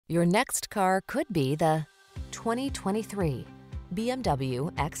Your next car could be the 2023 BMW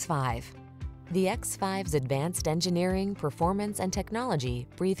X5. The X5's advanced engineering, performance, and technology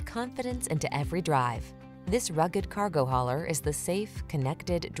breathe confidence into every drive. This rugged cargo hauler is the safe,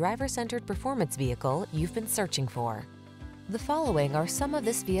 connected, driver-centered performance vehicle you've been searching for. The following are some of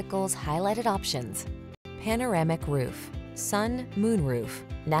this vehicle's highlighted options: panoramic roof, sun, moonroof,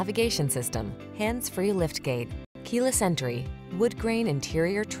 navigation system, hands-free liftgate, keyless entry, wood grain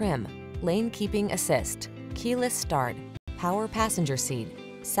interior trim, lane keeping assist, keyless start, power passenger seat,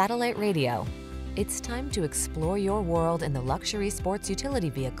 satellite radio. It's time to explore your world in the luxury sports utility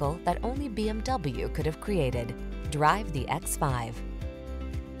vehicle that only BMW could have created. Drive the X5.